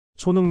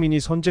손흥민이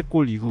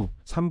선제골 이후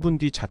 3분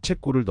뒤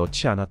자책골을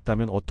넣지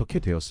않았다면 어떻게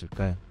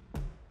되었을까요?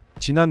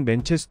 지난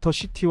맨체스터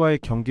시티와의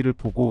경기를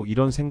보고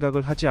이런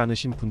생각을 하지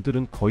않으신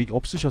분들은 거의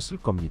없으셨을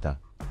겁니다.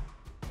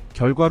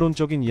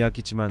 결과론적인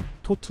이야기지만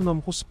토트넘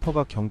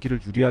호스퍼가 경기를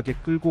유리하게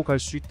끌고 갈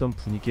수 있던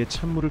분위기에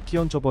찬물을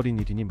끼얹어버린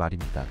일이니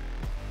말입니다.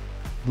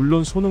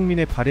 물론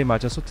손흥민의 발에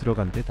맞아서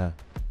들어간 데다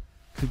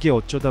그게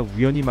어쩌다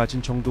우연히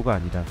맞은 정도가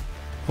아니라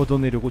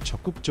걷어내려고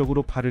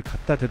적극적으로 발을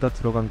갖다 대다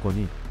들어간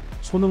거니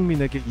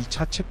손흥민에게 이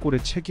자책골에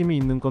책임이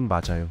있는 건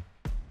맞아요.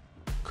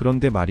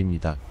 그런데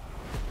말입니다.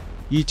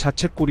 이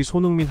자책골이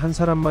손흥민 한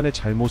사람만의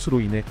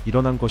잘못으로 인해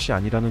일어난 것이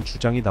아니라는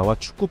주장이 나와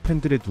축구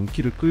팬들의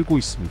눈길을 끌고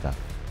있습니다.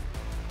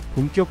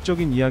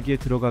 본격적인 이야기에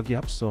들어가기에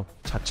앞서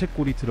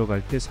자책골이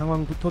들어갈 때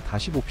상황부터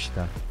다시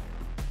봅시다.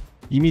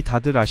 이미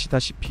다들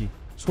아시다시피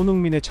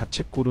손흥민의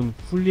자책골은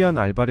훌리안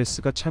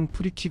알바레스가 찬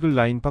프리킥을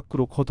라인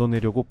밖으로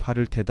걷어내려고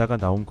발을 대다가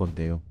나온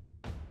건데요.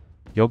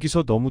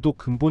 여기서 너무도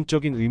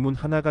근본적인 의문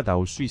하나가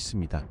나올 수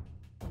있습니다.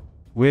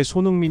 왜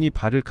손흥민이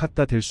발을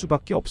갖다 댈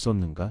수밖에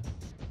없었는가?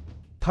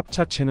 답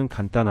자체는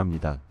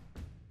간단합니다.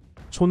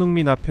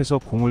 손흥민 앞에서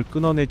공을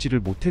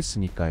끊어내지를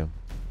못했으니까요.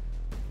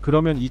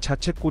 그러면 이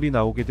자책골이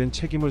나오게 된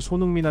책임을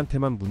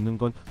손흥민한테만 묻는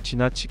건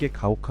지나치게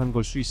가혹한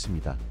걸 수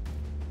있습니다.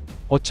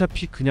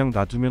 어차피 그냥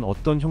놔두면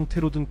어떤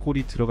형태로든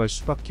골이 들어갈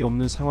수밖에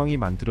없는 상황이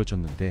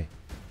만들어졌는데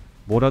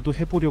뭐라도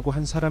해보려고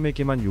한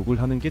사람에게만 욕을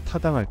하는 게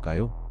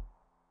타당할까요?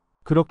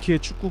 그렇기에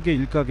축구계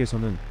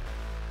일각에서는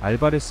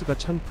알바레스가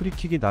찬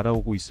프리킥이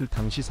날아오고 있을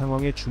당시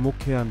상황에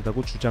주목해야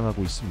한다고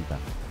주장하고 있습니다.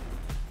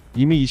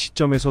 이미 이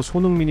시점에서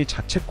손흥민이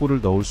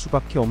자책골을 넣을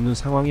수밖에 없는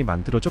상황이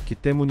만들어졌기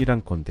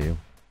때문이란 건데요.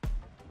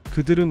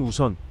 그들은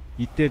우선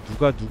이때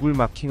누가 누굴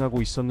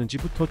마킹하고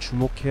있었는지부터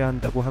주목해야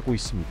한다고 하고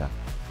있습니다.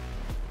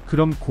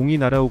 그럼 공이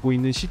날아오고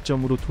있는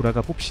시점으로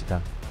돌아가 봅시다.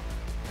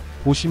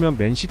 보시면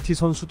맨시티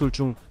선수들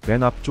중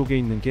맨 앞쪽에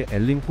있는 게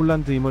엘링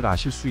홀란드임을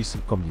아실 수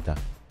있을 겁니다.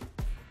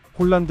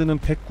 홀란드는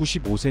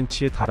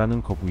 195cm에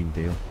달하는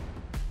거구인데요.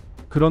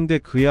 그런데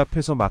그의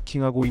앞에서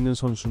마킹하고 있는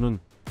선수는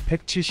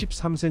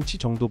 173cm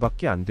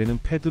정도밖에 안 되는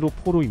페드로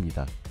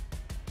포로입니다.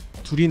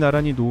 둘이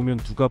나란히 놓으면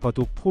누가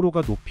봐도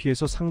포로가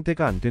높이에서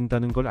상대가 안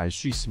된다는 걸 알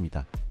수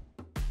있습니다.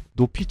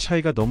 높이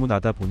차이가 너무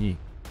나다 보니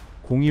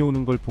공이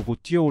오는 걸 보고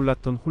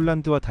뛰어올랐던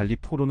홀란드와 달리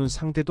포로는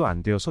상대도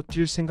안 되어서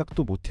뛸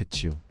생각도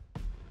못했지요.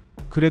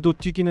 그래도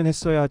뛰기는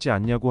했어야 하지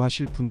않냐고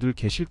하실 분들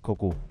계실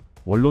거고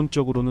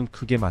원론적으로는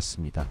그게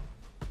맞습니다.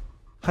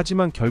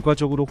 하지만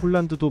결과적으로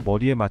홀란드도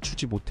머리에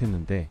맞추지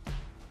못했는데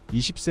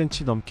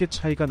 20cm 넘게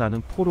차이가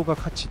나는 포로가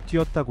같이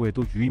뛰었다고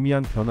해도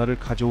유의미한 변화를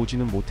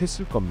가져오지는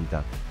못했을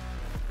겁니다.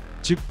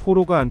 즉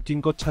포로가 안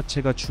뛴 것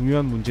자체가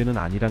중요한 문제는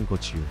아니란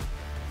거지요.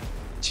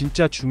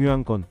 진짜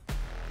중요한 건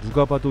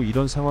누가 봐도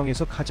이런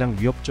상황에서 가장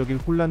위협적인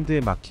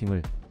홀란드의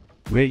마킹을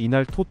왜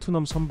이날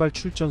토트넘 선발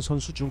출전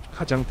선수 중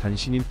가장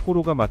단신인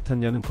포로가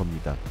맡았냐는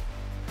겁니다.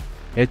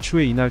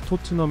 애초에 이날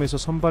토트넘에서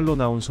선발로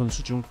나온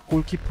선수 중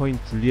골키퍼인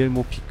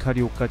굴리엘모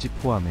비카리오까지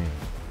포함해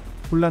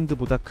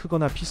홀란드보다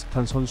크거나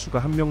비슷한 선수가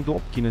한 명도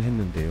없기는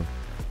했는데요.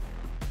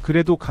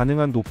 그래도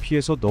가능한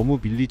높이에서 너무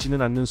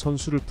밀리지는 않는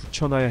선수를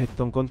붙여놔야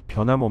했던 건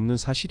변함없는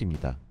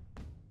사실입니다.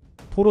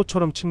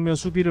 포로처럼 측면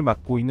수비를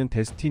맡고 있는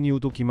데스티니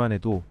우도기만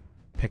해도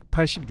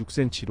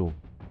 186cm로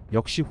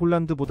역시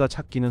홀란드보다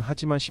작기는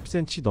하지만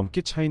 10cm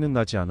넘게 차이는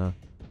나지 않아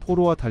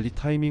포로와 달리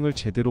타이밍을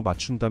제대로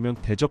맞춘다면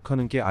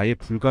대적하는 게 아예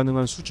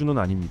불가능한 수준은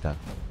아닙니다.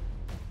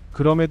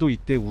 그럼에도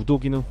이때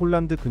우도기는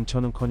홀란드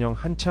근처는커녕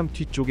한참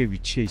뒤쪽에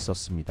위치해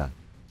있었습니다.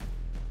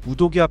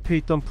 우도기 앞에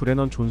있던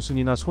브레넌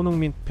존슨이나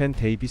손흥민, 벤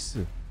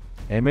데이비스,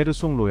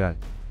 에메르송 로얄,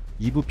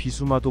 이브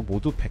비수마도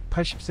모두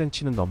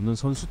 180cm는 넘는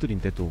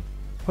선수들인데도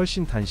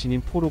훨씬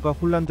단신인 포로가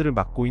홀란드를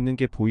맡고 있는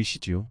게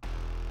보이시지요?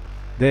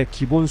 네,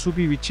 기본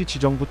수비 위치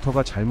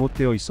지정부터가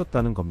잘못되어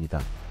있었다는 겁니다.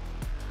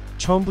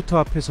 처음부터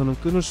앞에서는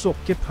끊을 수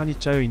없게 판이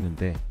짜여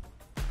있는데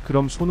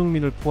그럼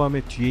손흥민을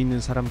포함해 뒤에 있는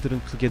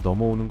사람들은 그게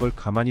넘어오는 걸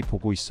가만히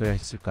보고 있어야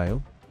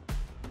했을까요?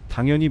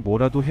 당연히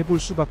뭐라도 해볼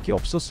수밖에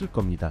없었을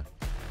겁니다.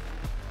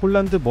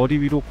 홀란드 머리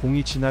위로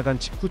공이 지나간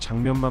직후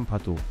장면만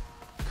봐도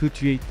그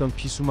뒤에 있던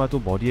비수마도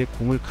머리에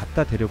공을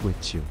갖다 대려고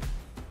했지요.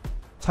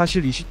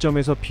 사실 이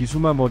시점에서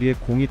비수마 머리에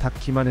공이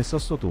닿기만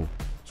했었어도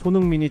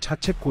손흥민이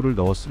자책골을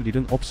넣었을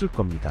일은 없을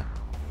겁니다.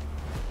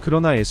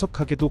 그러나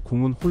애석하게도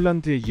공은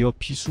홀란드에 이어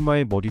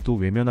비수마의 머리도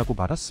외면하고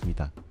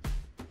말았습니다.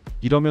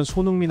 이러면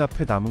손흥민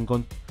앞에 남은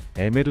건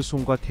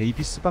에메르송과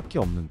데이비스밖에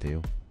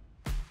없는데요.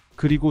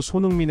 그리고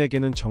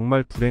손흥민에게는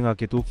정말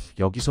불행하게도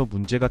여기서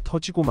문제가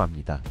터지고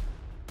맙니다.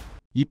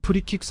 이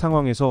프리킥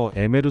상황에서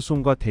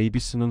에메르송과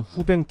데이비스는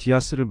후뱅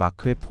디아스를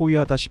마크에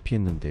포위하다시피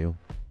했는데요.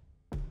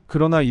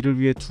 그러나 이를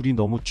위해 둘이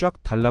너무 쫙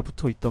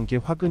달라붙어 있던 게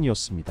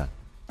화근이었습니다.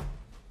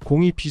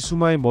 공이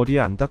비수마의 머리에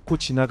안 닿고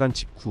지나간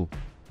직후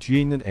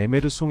뒤에 있는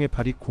에메르송의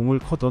발이 공을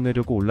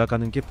걷어내려고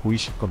올라가는 게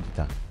보이실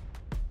겁니다.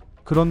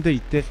 그런데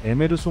이때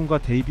에메르송과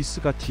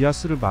데이비스가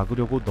디아스를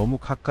막으려고 너무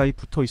가까이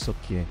붙어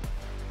있었기에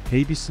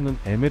데이비스는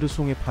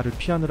에메르송의 발을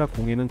피하느라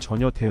공에는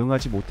전혀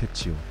대응하지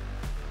못했지요.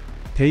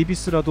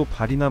 데이비스라도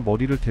발이나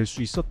머리를 댈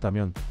수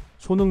있었다면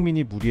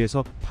손흥민이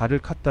무리해서 발을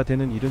갖다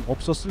대는 일은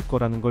없었을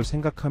거라는 걸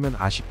생각하면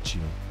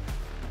아쉽지요.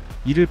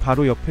 이를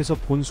바로 옆에서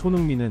본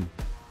손흥민은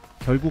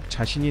결국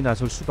자신이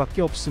나설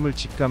수밖에 없음을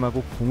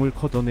직감하고 공을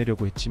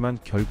걷어내려고 했지만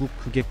결국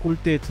그게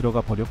골대에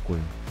들어가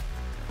버렸고요.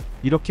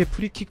 이렇게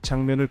프리킥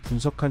장면을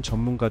분석한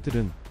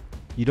전문가들은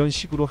이런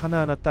식으로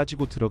하나하나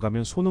따지고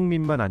들어가면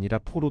손흥민만 아니라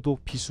포로도,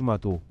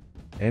 비수마도,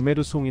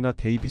 에메르송이나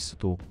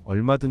데이비스도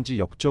얼마든지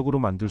역적으로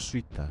만들 수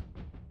있다.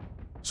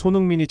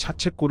 손흥민이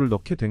자책골을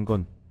넣게 된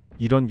건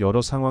이런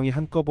여러 상황이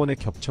한꺼번에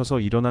겹쳐서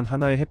일어난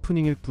하나의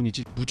해프닝일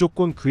뿐이지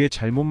무조건 그의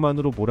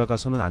잘못만으로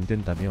몰아가서는 안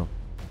된다며,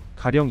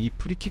 가령 이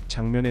프리킥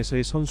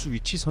장면에서의 선수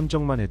위치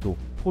선정만 해도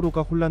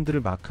포로가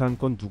홀란드를 마크한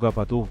건 누가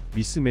봐도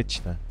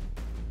미스매치다.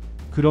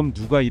 그럼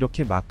누가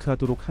이렇게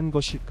마크하도록 한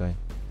것일까요?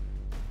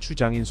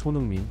 주장인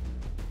손흥민?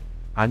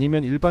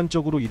 아니면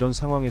일반적으로 이런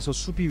상황에서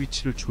수비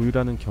위치를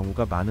조율하는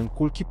경우가 많은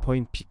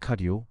골키퍼인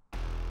비카리오?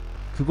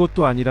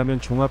 그것도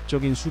아니라면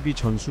종합적인 수비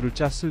전술을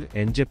짰을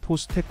엔제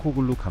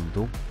포스테코글루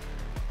감독?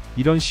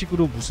 이런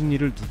식으로 무슨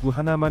일을 누구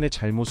하나만의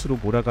잘못으로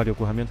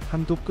몰아가려고 하면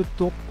한도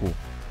끝도 없고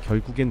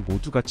결국엔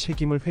모두가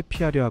책임을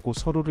회피하려 하고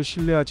서로를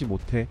신뢰하지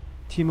못해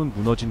팀은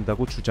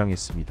무너진다고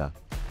주장했습니다.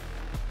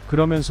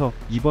 그러면서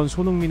이번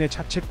손흥민의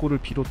자책골을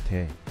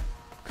비롯해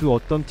그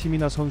어떤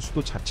팀이나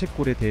선수도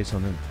자책골에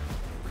대해서는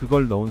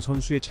그걸 넣은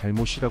선수의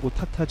잘못이라고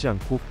탓하지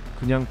않고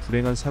그냥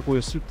불행한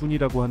사고였을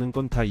뿐이라고 하는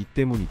건 다 이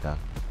때문이다.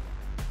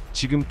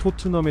 지금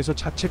토트넘에서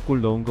자책골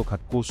넣은 것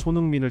같고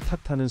손흥민을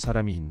탓하는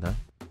사람이 있나?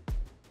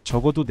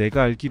 적어도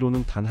내가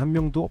알기로는 단 한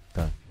명도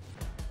없다.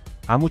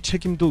 아무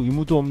책임도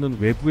의무도 없는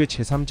외부의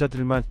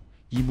제3자들만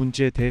이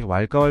문제에 대해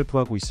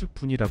왈가왈부하고 있을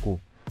뿐이라고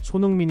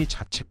손흥민이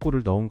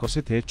자책골을 넣은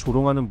것에 대해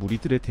조롱하는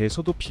무리들에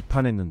대해서도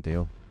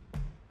비판했는데요.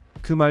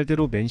 그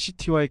말대로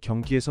맨시티와의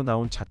경기에서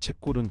나온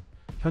자책골은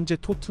현재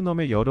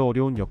토트넘의 여러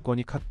어려운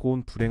여건이 갖고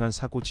온 불행한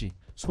사고지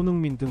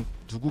손흥민 등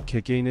누구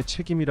개개인의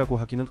책임이라고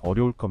하기는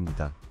어려울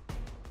겁니다.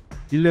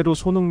 일례로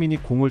손흥민이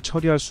공을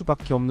처리할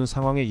수밖에 없는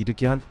상황에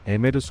이르게 한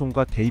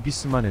에메르송과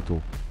데이비스만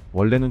해도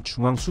원래는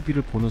중앙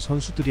수비를 보는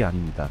선수들이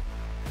아닙니다.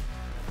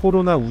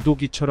 포로나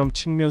우도기처럼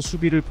측면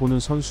수비를 보는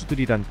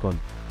선수들이란 건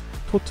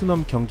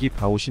토트넘 경기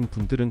봐오신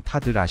분들은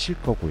다들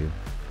아실 거고요.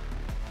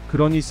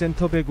 그러니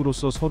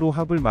센터백으로서 서로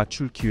합을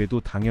맞출 기회도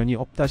당연히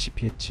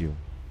없다시피 했지요.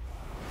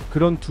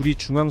 그런 둘이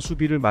중앙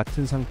수비를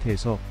맡은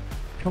상태에서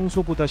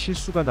평소보다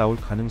실수가 나올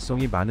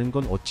가능성이 많은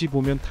건 어찌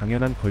보면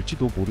당연한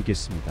걸지도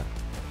모르겠습니다.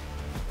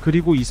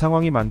 그리고 이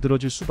상황이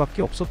만들어질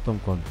수밖에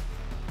없었던 건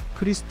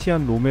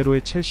크리스티안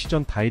로메로의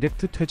첼시전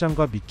다이렉트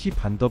퇴장과 미키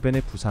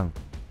반더벤의 부상,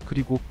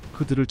 그리고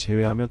그들을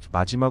제외하면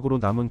마지막으로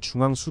남은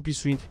중앙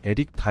수비수인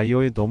에릭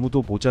다이어의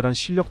너무도 모자란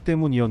실력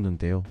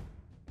때문이었는데요.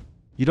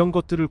 이런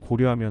것들을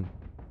고려하면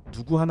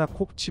누구 하나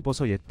콕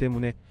집어서 얘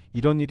때문에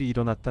이런 일이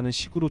일어났다는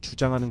식으로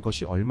주장하는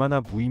것이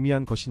얼마나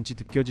무의미한 것인지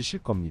느껴지실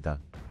겁니다.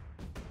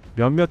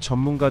 몇몇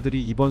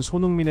전문가들이 이번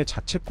손흥민의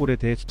자책골에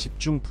대해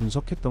집중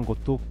분석했던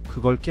것도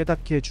그걸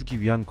깨닫게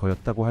해주기 위한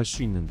거였다고 할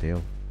수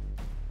있는데요.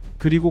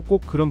 그리고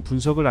꼭 그런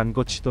분석을 안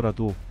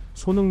거치더라도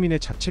손흥민의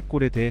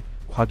자책골에 대해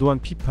과도한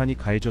비판이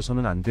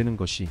가해져서는 안 되는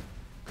것이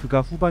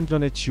그가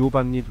후반전에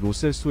지오반니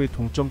로셀소의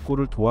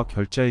동점골을 도와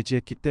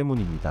결자해지했기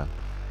때문입니다.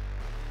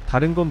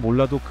 다른 건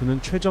몰라도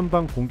그는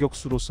최전방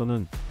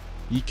공격수로서는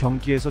이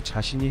경기에서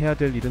자신이 해야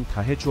될 일은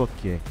다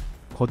해주었기에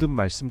거듭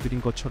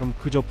말씀드린 것처럼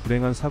그저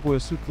불행한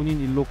사고였을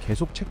뿐인 일로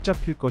계속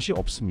책잡힐 것이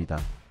없습니다.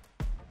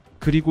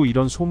 그리고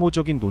이런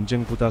소모적인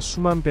논쟁보다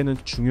수만 배는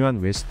중요한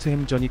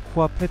웨스트햄전이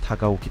코앞에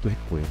다가오기도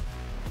했고요.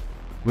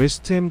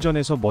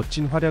 웨스트햄전에서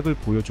멋진 활약을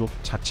보여줘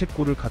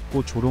자책골을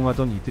갖고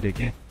조롱하던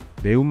이들에게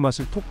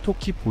매운맛을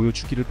톡톡히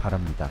보여주기를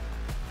바랍니다.